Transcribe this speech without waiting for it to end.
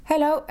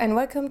Hello and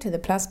welcome to the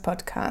Plus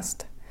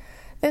podcast.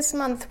 This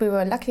month we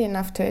were lucky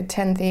enough to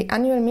attend the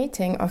annual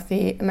meeting of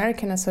the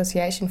American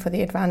Association for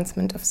the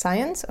Advancement of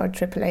Science, or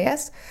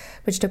AAAS,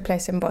 which took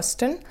place in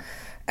Boston.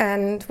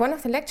 And one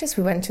of the lectures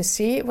we went to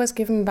see was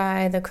given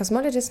by the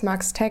cosmologist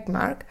Max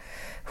Tegmark,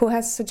 who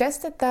has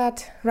suggested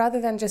that rather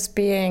than just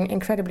being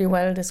incredibly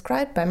well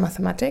described by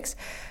mathematics,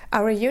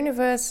 our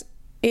universe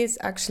is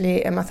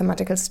actually a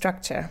mathematical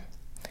structure.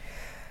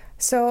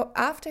 So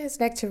after his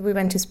lecture, we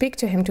went to speak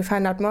to him to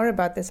find out more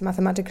about this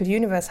mathematical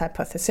universe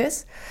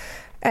hypothesis.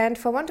 And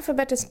for want of a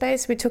better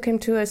space, we took him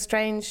to a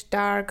strange,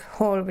 dark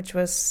hall, which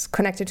was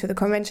connected to the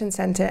convention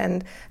center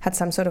and had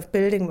some sort of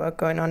building work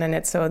going on in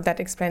it. So that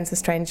explains the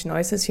strange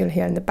noises you'll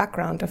hear in the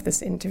background of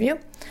this interview.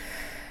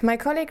 My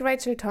colleague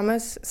Rachel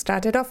Thomas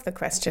started off the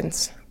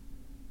questions.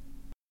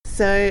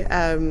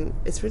 So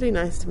it's really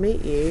nice to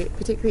meet you,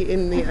 particularly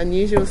in the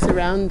unusual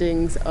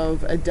surroundings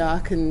of a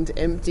darkened,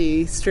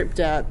 empty,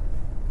 stripped-out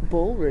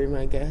ballroom,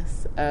 I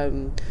guess.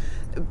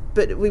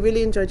 But we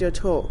really enjoyed your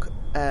talk,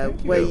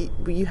 where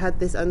you had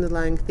this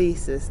underlying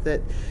thesis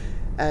that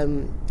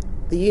the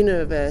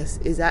universe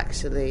is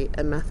actually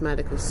a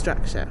mathematical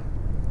structure.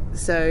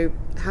 So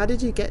how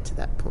did you get to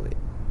that point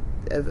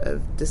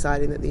of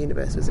deciding that the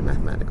universe was a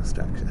mathematical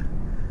structure?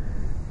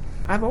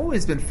 I've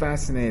always been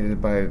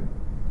fascinated by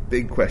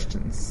big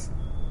questions.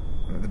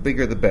 The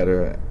bigger the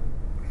better.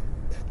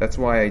 That's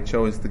why I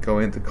chose to go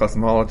into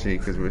cosmology,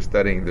 because we're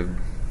studying the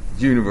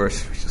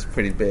universe, which is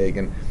pretty big,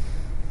 and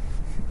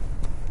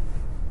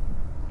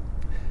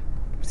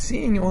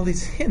seeing all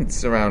these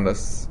hints around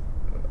us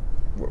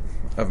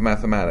of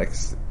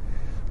mathematics,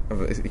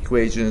 of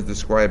equations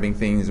describing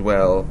things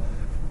well,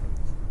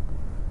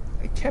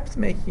 it kept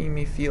making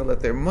me feel that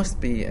there must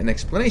be an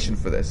explanation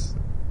for this.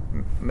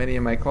 Many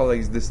of my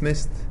colleagues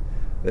dismissed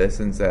this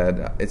and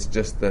said it's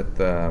just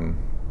that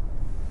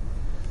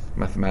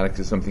mathematics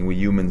is something we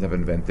humans have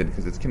invented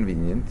because it's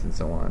convenient and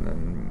so on,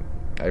 and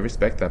I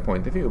respect that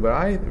point of view, but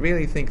I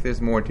really think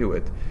there's more to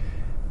it.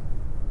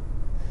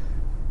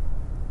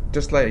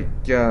 Just like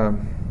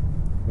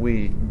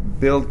we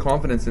build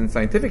confidence in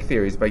scientific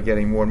theories by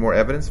getting more and more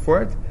evidence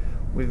for it,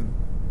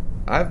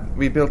 I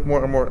build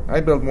more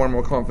and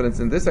more confidence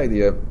in this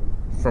idea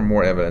from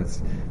more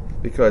evidence,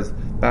 because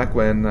back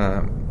when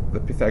the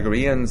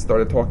Pythagoreans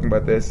started talking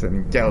about this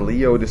and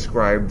Galileo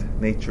described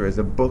nature as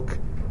a book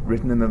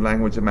written in the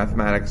language of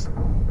mathematics,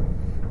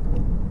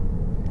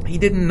 he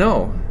didn't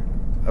know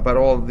about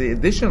all the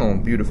additional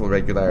beautiful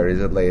regularities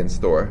that lay in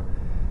store.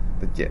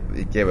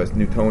 It gave us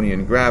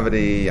Newtonian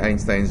gravity,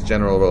 Einstein's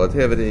general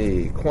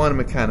relativity, quantum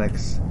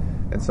mechanics,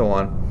 and so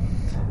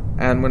on.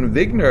 And when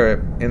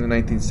Wigner in the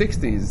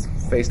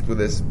 1960s, faced with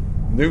this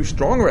new,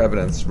 stronger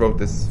evidence, wrote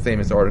this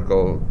famous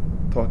article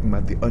talking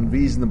about the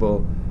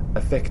unreasonable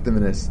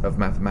effectiveness of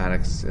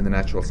mathematics in the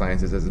natural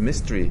sciences as a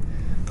mystery,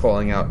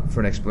 calling out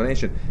for an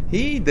explanation,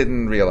 he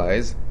didn't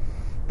realize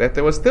that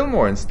there was still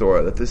more in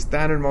store, that the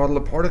standard model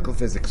of particle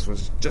physics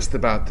was just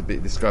about to be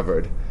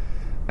discovered.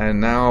 And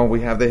now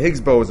we have the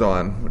Higgs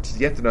boson, which is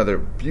yet another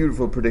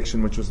beautiful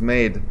prediction which was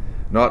made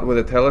not with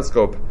a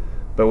telescope,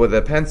 but with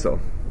a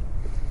pencil,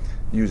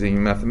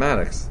 using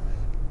mathematics.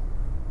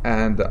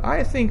 And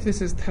I think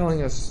this is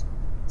telling us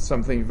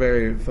something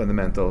very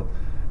fundamental,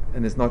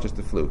 and it's not just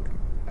a fluke.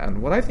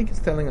 And what I think it's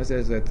telling us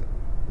is that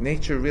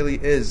nature really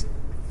is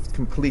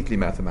completely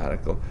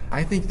mathematical.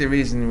 I think the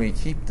reason we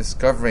keep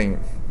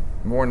discovering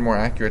more and more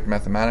accurate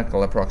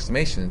mathematical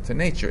approximation to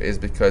nature is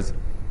because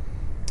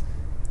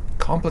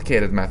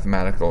complicated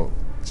mathematical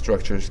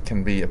structures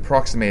can be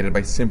approximated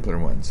by simpler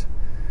ones.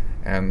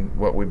 And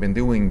what we've been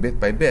doing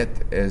bit by bit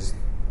is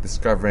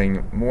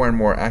discovering more and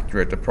more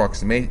accurate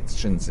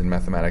approximations in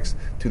mathematics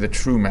to the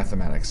true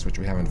mathematics, which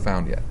we haven't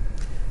found yet.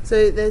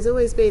 So there's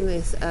always been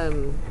this,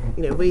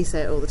 we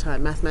say it all the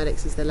time,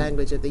 mathematics is the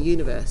language of the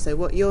universe. So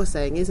what you're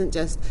saying isn't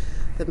just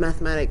that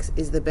mathematics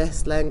is the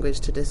best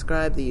language to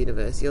describe the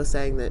universe. You're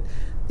saying that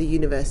the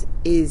universe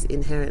is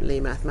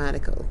inherently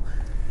mathematical.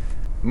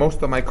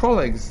 Most of my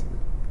colleagues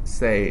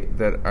say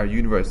that our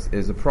universe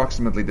is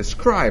approximately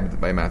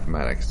described by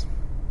mathematics.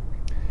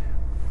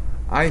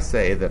 I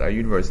say that our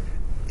universe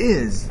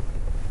is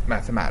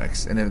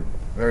mathematics in a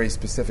very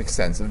specific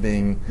sense of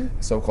being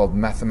a so-called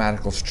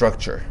mathematical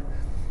structure.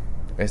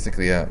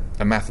 Basically a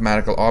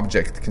mathematical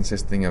object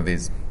consisting of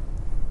these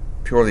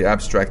purely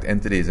abstract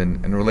entities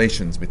and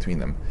relations between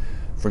them.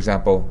 For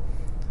example,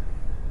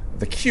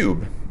 the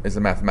cube is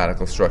a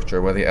mathematical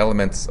structure where the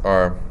elements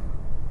are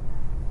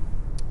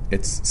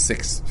its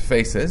 6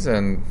 faces,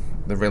 and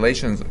the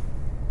relations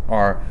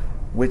are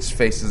which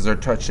faces are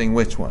touching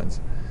which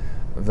ones.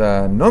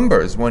 The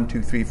numbers 1,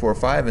 2, 3, 4,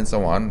 5, and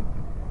so on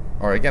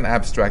are again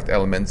abstract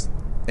elements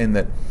in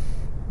that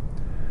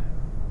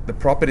the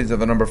properties of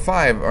the number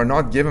 5 are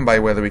not given by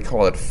whether we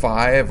call it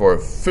 5 or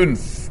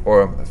 5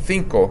 or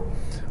 5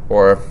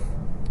 or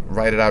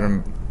write it out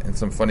in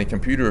some funny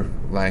computer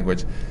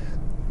language,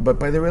 but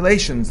by the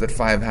relations that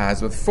 5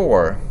 has with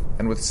 4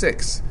 and with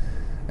 6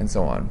 and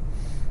so on.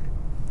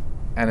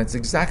 And it's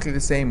exactly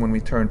the same when we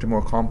turn to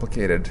more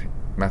complicated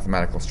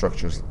mathematical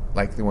structures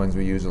like the ones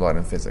we use a lot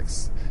in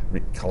physics.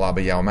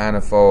 Calabi-Yau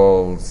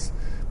manifolds,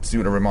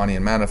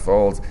 pseudo-Riemannian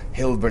manifolds,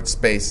 Hilbert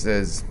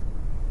spaces,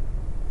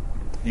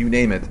 you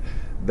name it,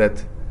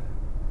 that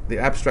the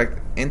abstract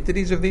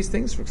entities of these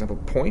things, for example,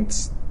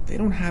 points, they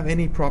don't have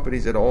any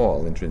properties at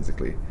all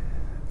intrinsically.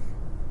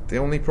 The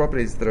only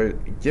properties that are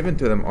given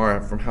to them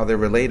are from how they're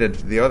related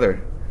to the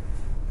other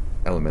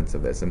elements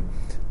of this. And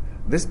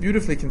this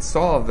beautifully can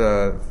solve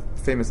the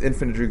famous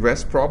infinite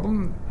regress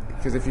problem,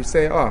 because if you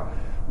say,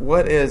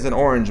 what is an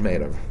orange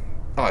made of?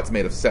 It's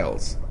made of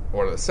cells.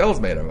 What are the cells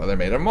made of? They're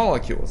made of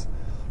molecules.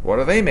 What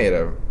are they made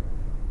of?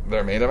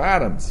 They're made of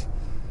atoms.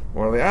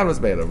 What are the atoms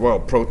made of? Well,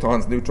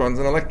 protons, neutrons,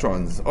 and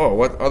electrons.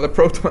 What are the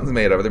protons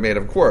made of? They're made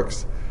of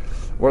quarks.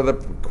 What are the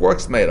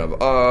quarks made of?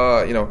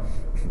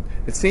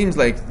 It seems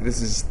like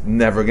this is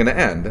never going to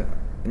end,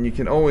 and you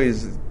can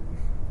always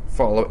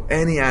follow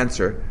any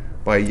answer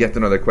by yet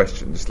another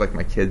question, just like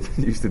my kids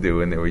used to do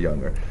when they were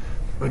younger.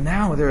 But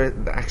now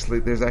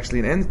there's actually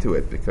an end to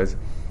it, because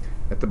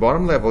at the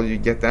bottom level you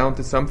get down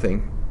to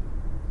something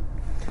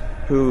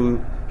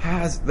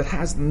that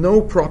has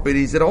no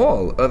properties at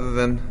all other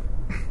than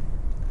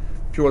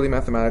purely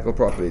mathematical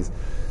properties.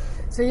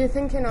 So you're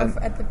thinking of,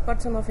 at the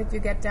bottom of it, you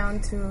get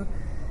down to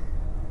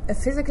a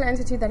physical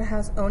entity that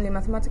has only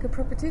mathematical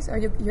properties, or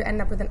you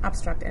end up with an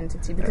abstract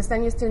entity, because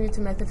then you still need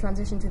to make the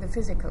transition to the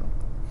physical.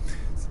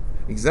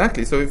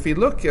 Exactly. So if you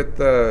look at,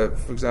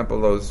 for example,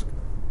 those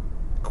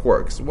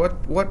quarks,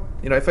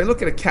 if I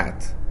look at a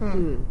cat,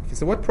 okay,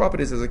 so what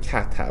properties does a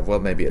cat have? Well,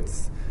 maybe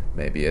it's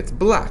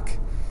black.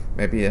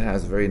 Maybe it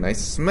has a very nice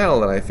smell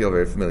that I feel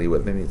very familiar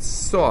with. Maybe it's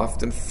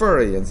soft and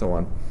furry and so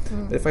on.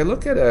 But if I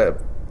look at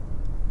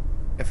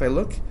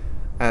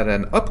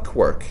an up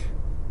quark,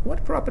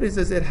 what properties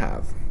does it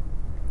have?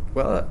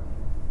 Well,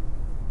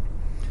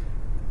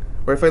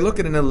 or if I look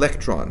at an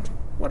electron,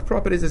 what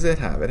properties does it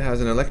have? It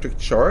has an electric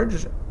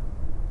charge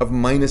of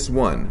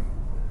 -1.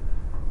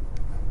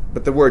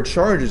 But the word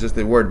charge is just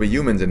the word we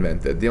humans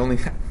invented. The only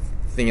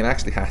thing it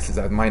actually has is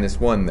that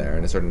 -1 there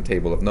in a certain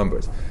table of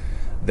numbers.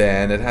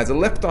 Then it has a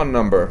lepton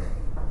number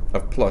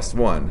of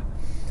 +1.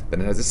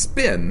 Then it has a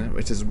spin,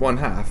 which is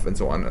 1/2, and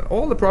so on. And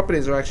all the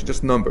properties are actually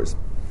just numbers.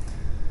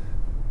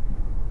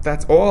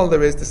 That's all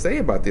there is to say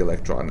about the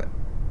electron.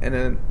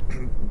 And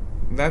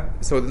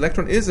so the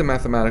electron is a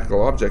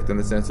mathematical object in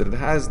the sense that it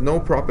has no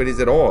properties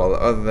at all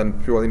other than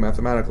purely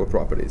mathematical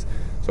properties.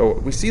 So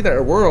we see that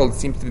our world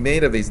seems to be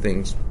made of these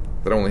things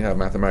that only have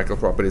mathematical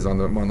properties on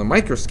the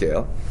micro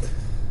scale.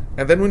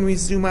 And then when we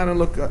zoom out and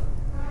look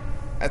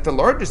at the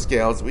larger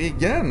scales, we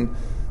again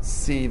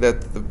see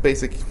that the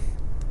basic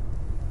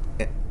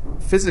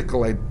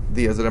physical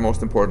ideas that are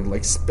most important,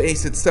 like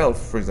space itself,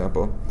 for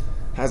example,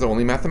 has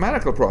only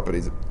mathematical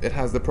properties. It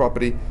has the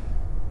property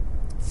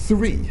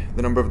 3,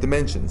 the number of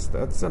dimensions.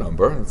 That's a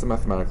number. That's a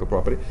mathematical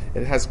property.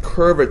 It has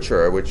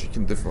curvature, which you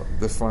can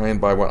define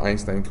by what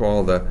Einstein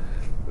called the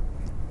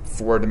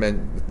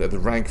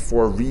rank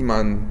 4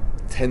 Riemann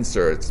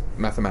tensor. It's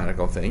a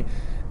mathematical thing.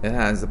 It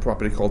has the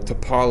property called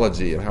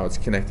topology, of how it's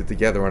connected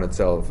together on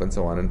itself, and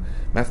so on. And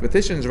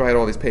mathematicians write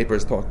all these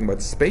papers talking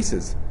about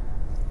spaces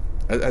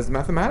as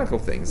mathematical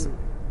things.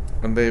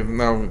 And they've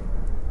now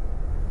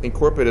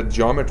incorporated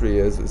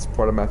geometry as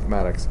part of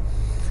mathematics.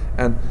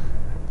 And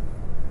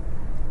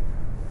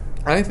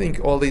I think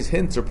all these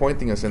hints are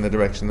pointing us in the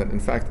direction that, in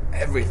fact,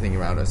 everything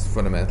around us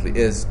fundamentally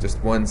is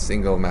just one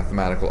single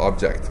mathematical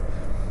object.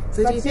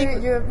 So but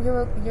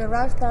you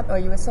arrived at, or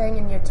you were saying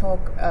in your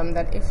talk,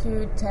 that if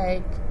you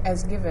take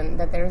as given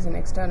that there is an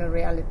external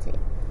reality,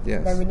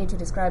 yes, then we need to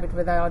describe it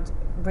without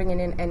bringing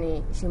in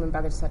any human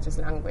baggage such as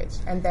language,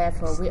 and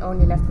therefore we're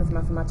only left with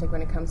mathematics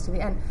when it comes to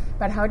the end.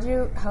 But how do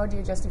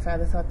you justify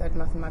the thought that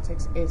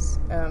mathematics is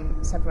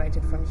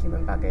separated from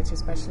human baggage,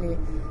 especially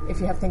if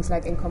you have things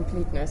like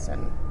incompleteness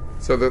and...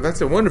 So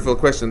that's a wonderful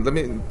question. Let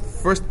me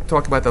first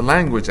talk about the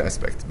language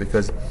aspect,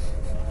 because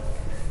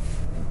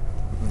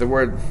the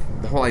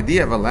whole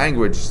idea of a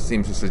language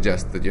seems to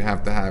suggest that you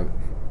have to have,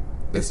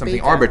 there's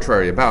something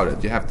arbitrary about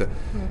it. You have to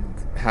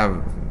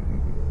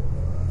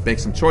make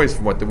some choice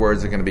for what the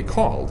words are going to be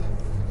called.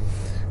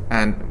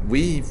 And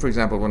we, for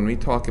example, when we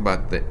talk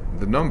about the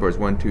numbers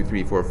 1, 2,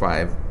 3, 4,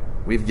 5,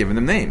 we've given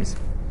them names.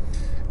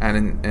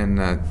 And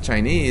in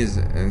Chinese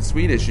and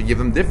Swedish, you give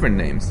them different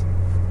names.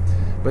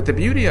 But the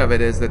beauty of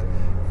it is that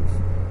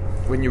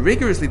when you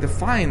rigorously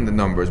define the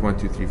numbers 1,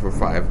 2, 3, 4,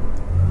 5,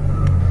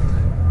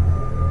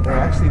 they're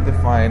actually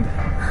defined.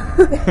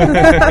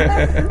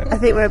 I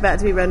think we're about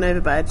to be run over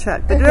by a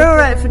truck, but we're all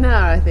right for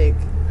now, I think.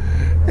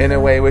 In a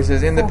way which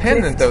is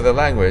independent of the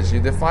language.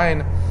 You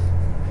define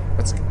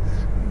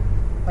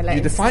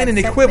an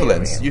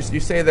equivalence. You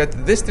say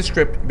that this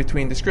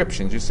between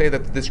descriptions. You say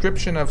that the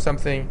description of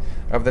something,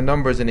 of the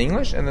numbers in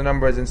English and the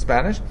numbers in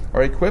Spanish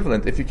are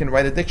equivalent if you can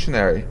write a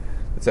dictionary.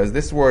 It says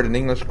this word in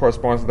English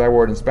corresponds to that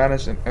word in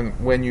Spanish, and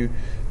when you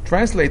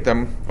translate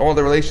them, all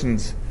the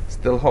relations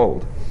still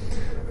hold.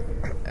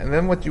 And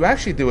then what you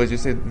actually do is you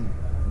say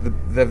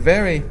the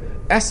very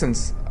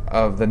essence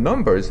of the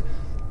numbers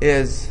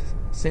is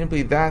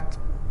simply that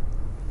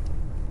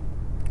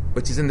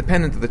which is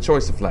independent of the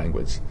choice of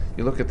language.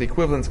 you look at the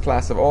equivalence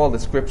class of all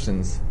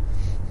descriptions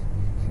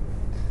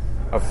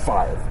of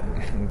 5.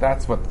 And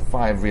that's what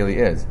 5 really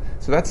is.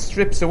 So that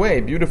strips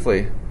away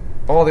beautifully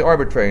all the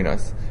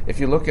arbitrariness. If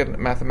you look at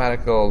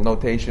mathematical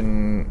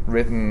notation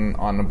written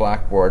on a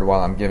blackboard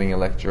while I'm giving a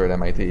lecture at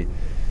MIT,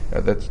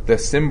 the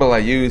symbol I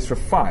use for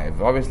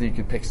 5, obviously you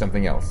could pick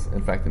something else.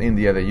 In fact, in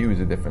India they use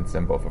a different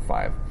symbol for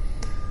 5.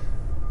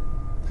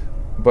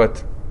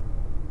 But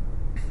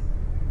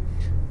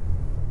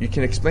you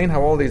can explain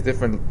how all these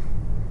different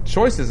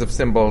choices of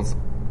symbols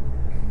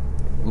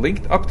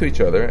linked up to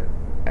each other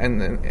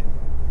and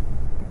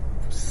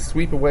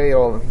sweep away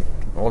all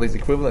these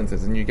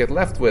equivalences, and you get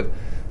left with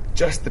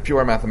just the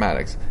pure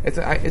mathematics. It's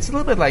a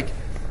little bit like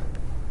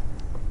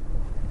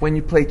when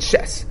you play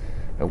chess.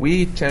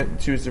 We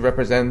choose to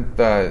represent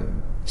the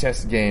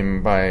chess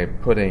game by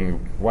putting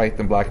white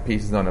and black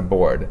pieces on a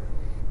board.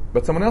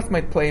 But someone else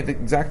might play the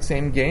exact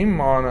same game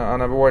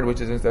on a board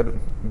which is instead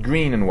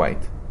green and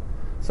white.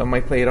 Some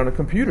might play it on a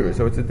computer,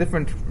 so it's a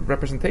different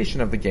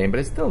representation of the game, but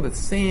it's still the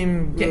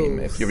same game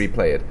if you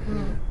replay it.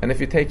 And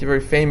if you take a very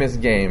famous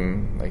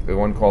game, like the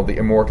one called the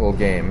Immortal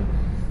Game,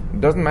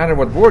 it doesn't matter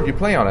what board you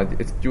play on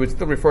it, you would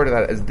still refer to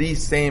that as the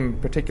same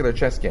particular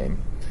chess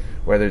game,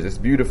 where there's this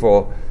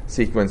beautiful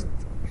sequence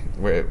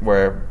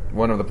where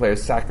one of the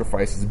players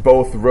sacrifices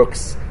both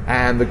rooks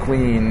and the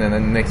queen and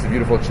then makes a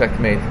beautiful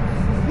checkmate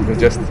with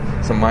just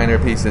some minor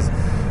pieces.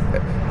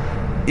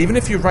 Even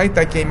if you write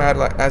that game out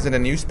as in a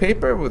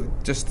newspaper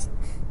with just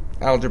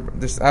algebra,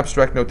 this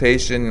abstract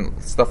notation,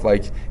 stuff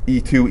like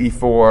E2,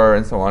 E4,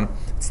 and so on,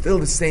 it's still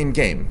the same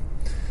game.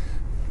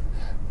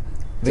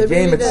 The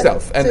game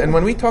itself. And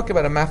when we talk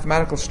about a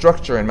mathematical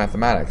structure in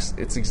mathematics,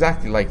 it's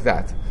exactly like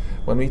that.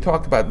 When we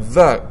talk about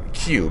the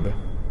cube,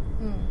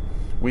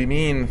 we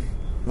mean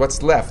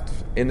what's left,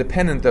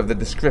 independent of the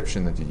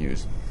description that you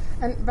use.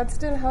 But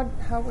still,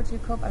 how would you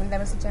cope? I mean, there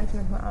was a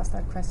gentleman who asked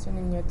that question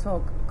in your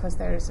talk, because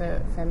there is a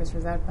famous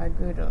result by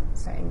Gödel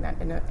saying that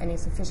in any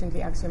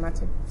sufficiently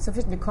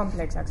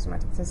complex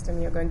axiomatic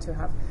system, you're going to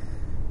have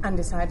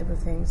undecidable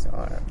things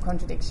or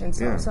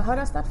contradictions. Yeah. So how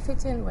does that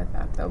fit in with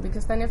that, though?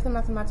 Because then if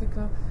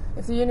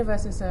the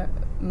universe is a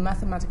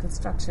mathematical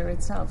structure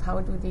itself, how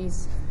do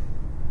these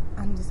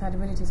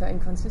undecidabilities or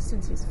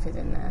inconsistencies fit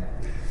in there?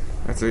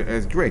 That's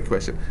a great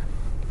question.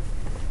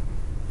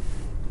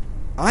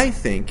 I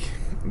think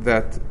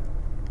that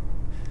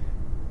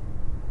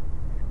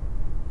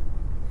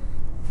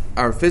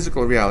our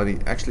physical reality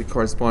actually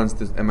corresponds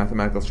to a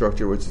mathematical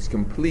structure which is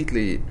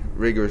completely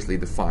rigorously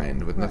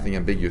defined with nothing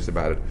ambiguous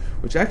about it,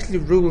 which actually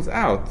rules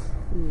out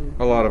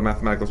a lot of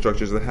mathematical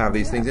structures that have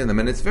these things in them.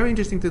 And it's very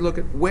interesting to look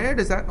at where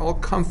does that all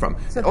come from.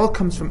 It all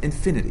comes from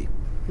infinity.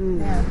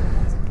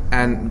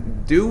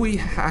 And do we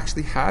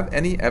actually have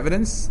any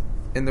evidence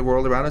in the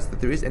world around us that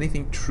there is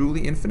anything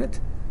truly infinite?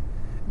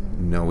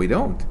 No, we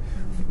don't.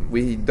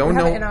 We don't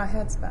know. We have it in our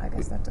heads, but I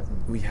guess that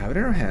doesn't. We have it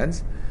in our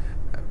heads,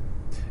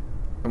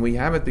 and we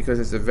have it because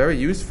it's a very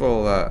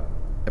useful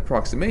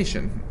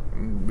approximation.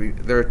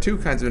 There are two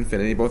kinds of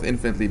infinity, both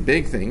infinitely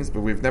big things,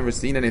 but we've never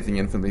seen anything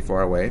infinitely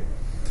far away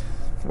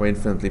or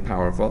infinitely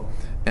powerful.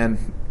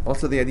 And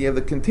also the idea of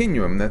the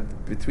continuum,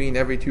 that between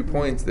every 2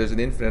 points there's an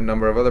infinite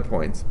number of other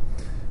points.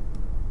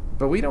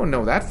 But we don't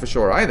know that for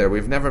sure either.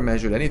 We've never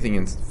measured anything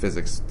in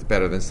physics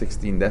better than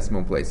 16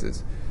 decimal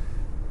places.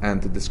 And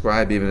to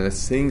describe even a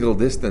single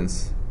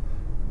distance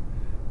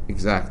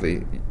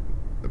exactly,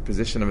 the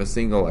position of a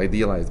single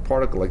idealized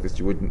particle like this,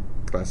 you wouldn't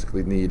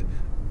classically need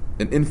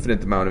an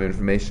infinite amount of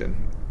information,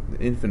 an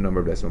infinite number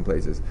of decimal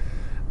places.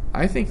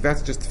 I think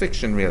that's just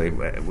fiction, really.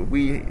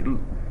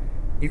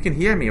 You can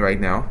hear me right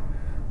now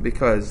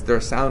because there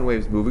are sound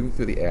waves moving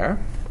through the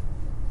air.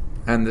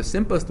 And the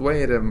simplest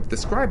way to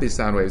describe these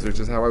sound waves, which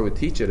is how I would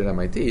teach it at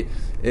MIT,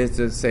 is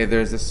to say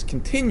there's this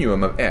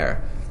continuum of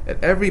air.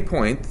 At every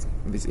point,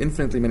 these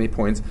infinitely many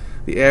points,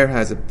 the air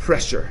has a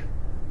pressure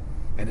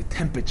and a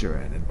temperature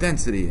and a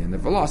density and a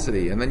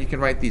velocity, and then you can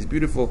write these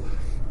beautiful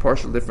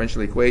partial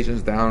differential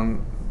equations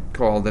down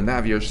called the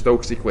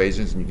Navier-Stokes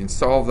equations, and you can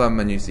solve them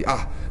and you see,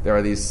 there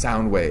are these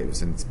sound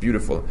waves, and it's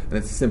beautiful and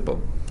it's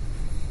simple.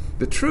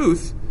 The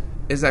truth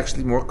is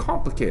actually more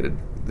complicated.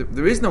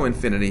 There is no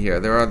infinity here.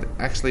 There are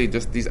actually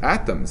just these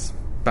atoms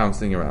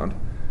bouncing around.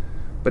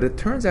 But it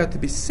turns out to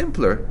be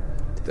simpler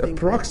to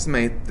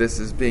approximate this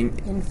as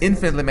being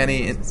infinitely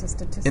many,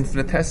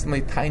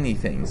 infinitesimally tiny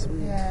things.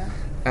 Yeah.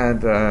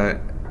 And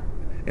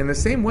in the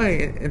same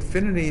way,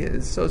 infinity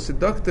is so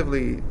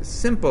seductively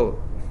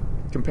simple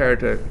compared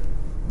to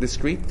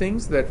discrete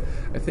things that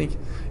I think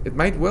it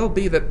might well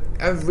be that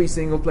every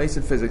single place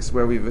in physics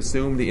where we've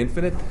assumed the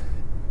infinite,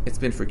 it's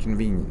been for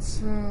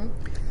convenience.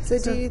 So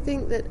do you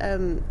think that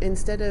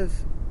instead of...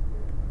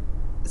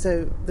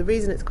 So the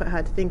reason it's quite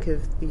hard to think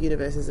of the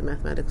universe as a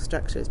mathematical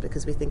structure is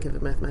because we think of a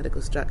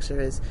mathematical structure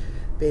as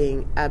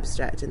being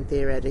abstract and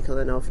theoretical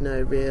and of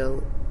no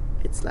real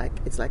it's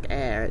like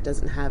air. It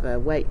doesn't have a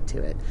weight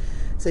to it.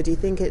 So do you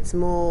think it's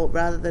more,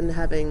 rather than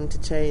having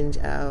to change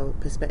our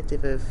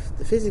perspective of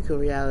the physical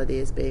reality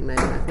as being made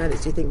of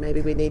mathematics, do you think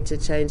maybe we need to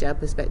change our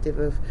perspective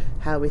of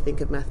how we think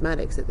of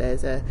mathematics, that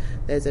there's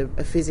a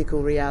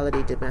physical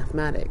reality to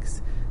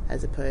mathematics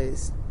as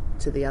opposed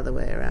to the other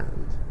way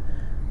around?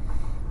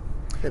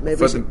 That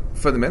maybe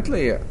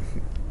fundamentally,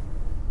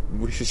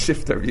 we should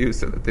shift our views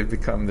so that they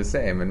become the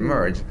same and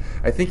merge.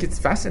 I think it's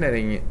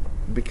fascinating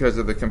because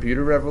of the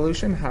computer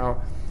revolution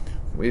how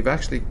we've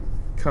actually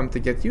come to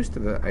get used to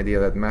the idea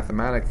that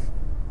mathematics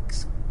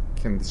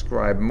can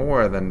describe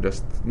more than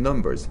just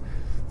numbers.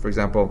 For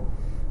example,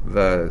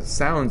 the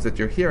sounds that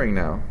you're hearing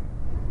now,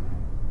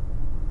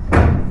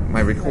 my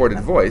recorded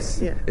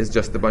voice is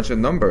just a bunch of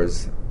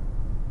numbers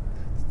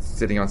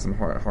sitting on some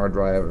hard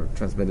drive or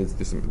transmitted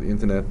to the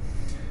internet.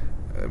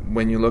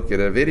 When you look at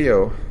a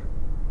video,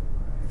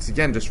 it's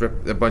again just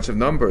a bunch of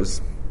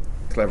numbers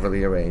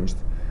cleverly arranged.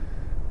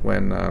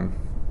 When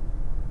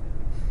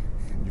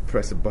you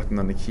press a button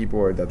on the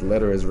keyboard, that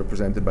letter is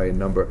represented by a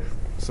number.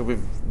 So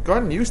we've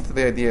gotten used to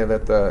the idea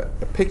that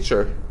a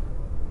picture,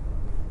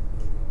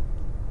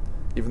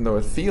 even though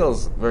it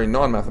feels very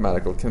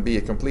non-mathematical, can be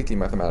a completely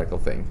mathematical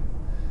thing,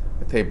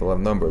 a table of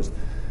numbers.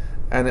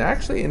 And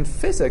actually in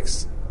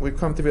physics, we've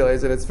come to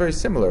realize that it's very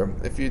similar.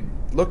 If you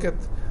look at,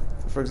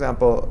 for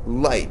example,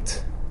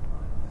 light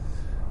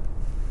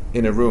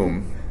in a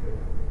room,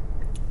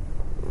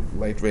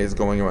 light rays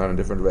going around in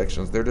different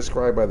directions, they're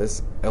described by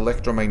this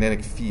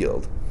electromagnetic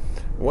field.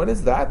 What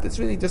is that? It's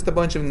really just a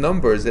bunch of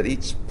numbers at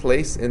each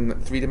place in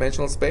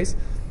three-dimensional space.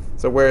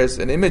 So whereas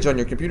an image on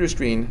your computer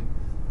screen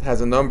has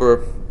a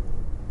number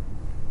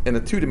in a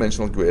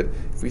two-dimensional grid,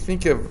 if we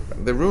think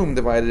of the room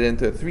divided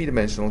into a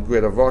three-dimensional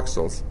grid of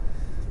voxels,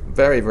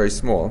 very, very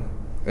small,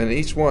 and in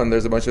each one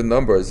there's a bunch of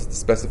numbers that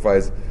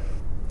specifies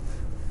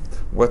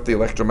what the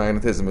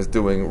electromagnetism is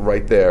doing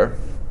right there.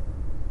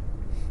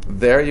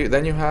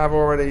 Then you have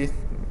already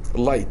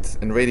light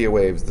and radio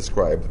waves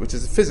described, which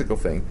is a physical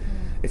thing.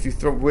 If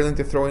you're willing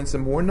to throw in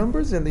some more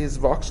numbers in these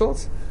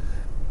voxels,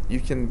 you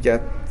can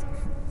get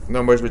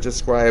numbers which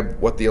describe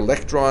what the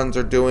electrons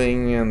are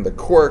doing and the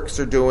quarks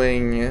are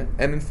doing,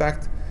 and in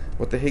fact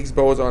what the Higgs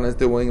boson is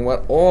doing,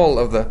 what all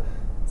of the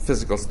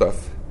physical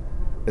stuff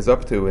is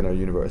up to in our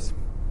universe.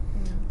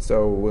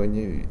 So when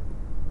you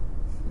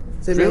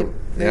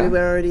maybe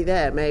we're already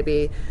there.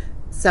 Maybe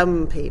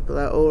some people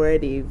are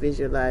already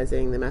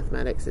visualizing the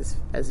mathematics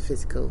as a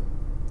physical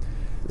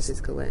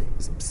way.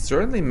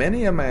 Certainly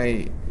many of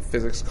my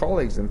physics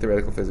colleagues in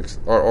theoretical physics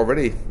are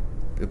already,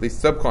 at least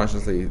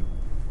subconsciously,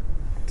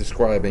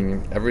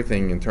 describing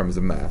everything in terms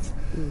of math.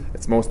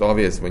 It's most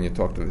obvious when you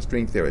talk to the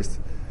string theorists.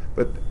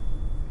 But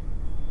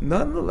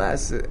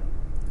nonetheless,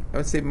 I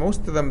would say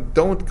most of them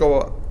don't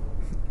go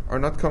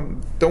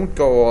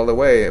all the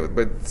way,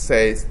 but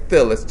say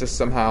still it's just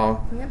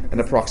somehow an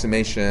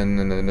approximation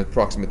and an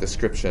approximate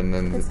description.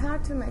 And it's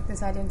hard to make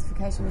this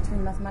identification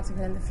between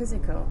mathematical and the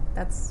physical.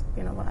 That's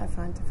what I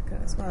find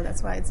difficult as well.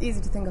 That's why it's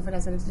easy to think of it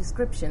as a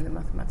description, the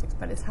mathematics,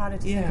 but it's harder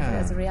to think of it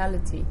as a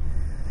reality.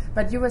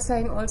 But you were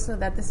saying also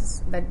that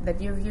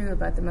that your view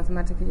about the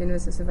mathematical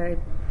universe is a very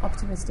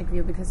optimistic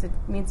view, because it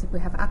means that we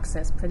have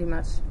access pretty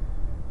much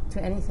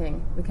to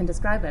anything. We can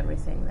describe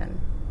everything then,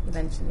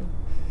 eventually.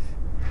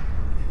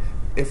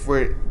 If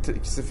we're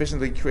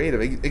sufficiently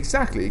creative.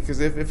 Exactly, because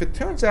if it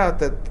turns out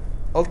that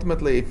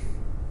ultimately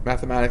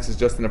mathematics is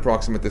just an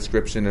approximate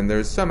description and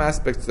there's some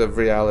aspects of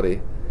reality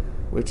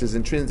which is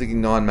intrinsically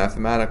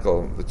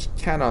non-mathematical, which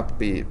cannot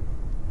be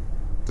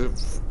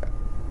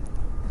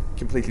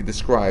completely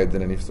described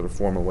in any sort of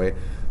formal way,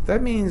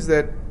 that means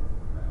that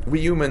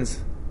we humans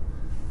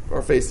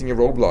are facing a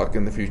roadblock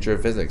in the future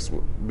of physics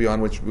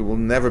beyond which we will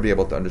never be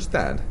able to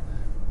understand.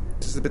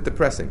 It's just a bit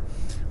depressing.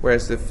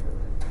 Whereas if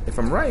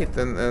I'm right,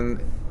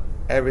 and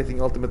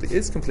everything ultimately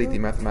is completely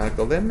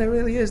mathematical, then there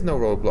really is no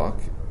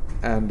roadblock.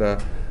 And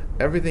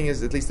everything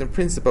is, at least in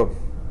principle,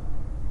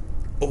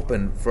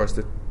 open for us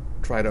to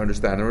try to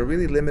understand. And we're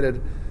really limited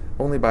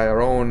only by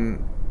our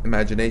own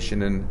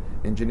imagination and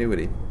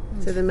ingenuity.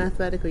 So the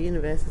mathematical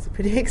universe is a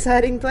pretty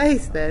exciting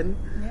place then.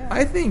 Yeah.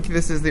 I think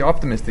this is the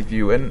optimistic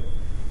view. And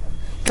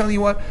tell you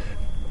what,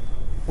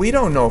 we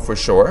don't know for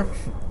sure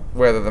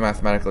whether the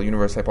mathematical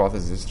universe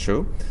hypothesis is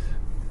true.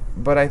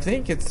 But I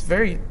think it's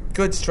very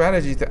good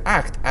strategy to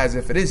act as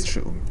if it is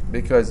true,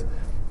 because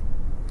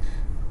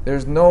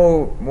there's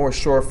no more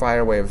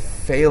surefire way of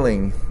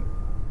failing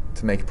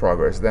to make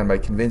progress than by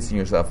convincing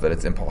yourself that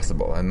it's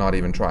impossible and not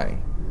even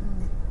trying.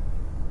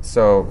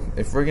 So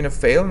if we're going to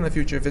fail in the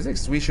future of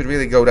physics, we should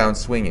really go down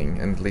swinging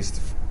and at least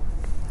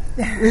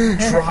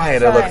try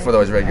to look for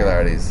those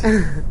regularities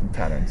and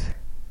patterns.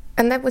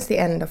 And that was the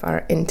end of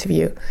our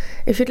interview.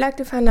 If you'd like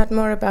to find out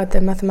more about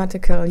the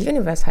mathematical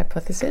universe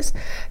hypothesis,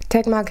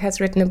 Tegmark has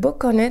written a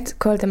book on it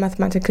called The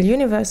Mathematical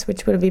Universe,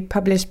 which will be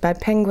published by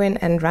Penguin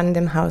and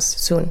Random House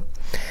soon.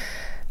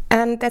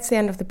 And that's the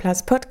end of the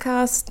Plus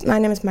podcast. My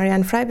name is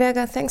Marianne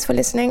Freiberger. Thanks for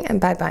listening, and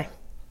bye-bye.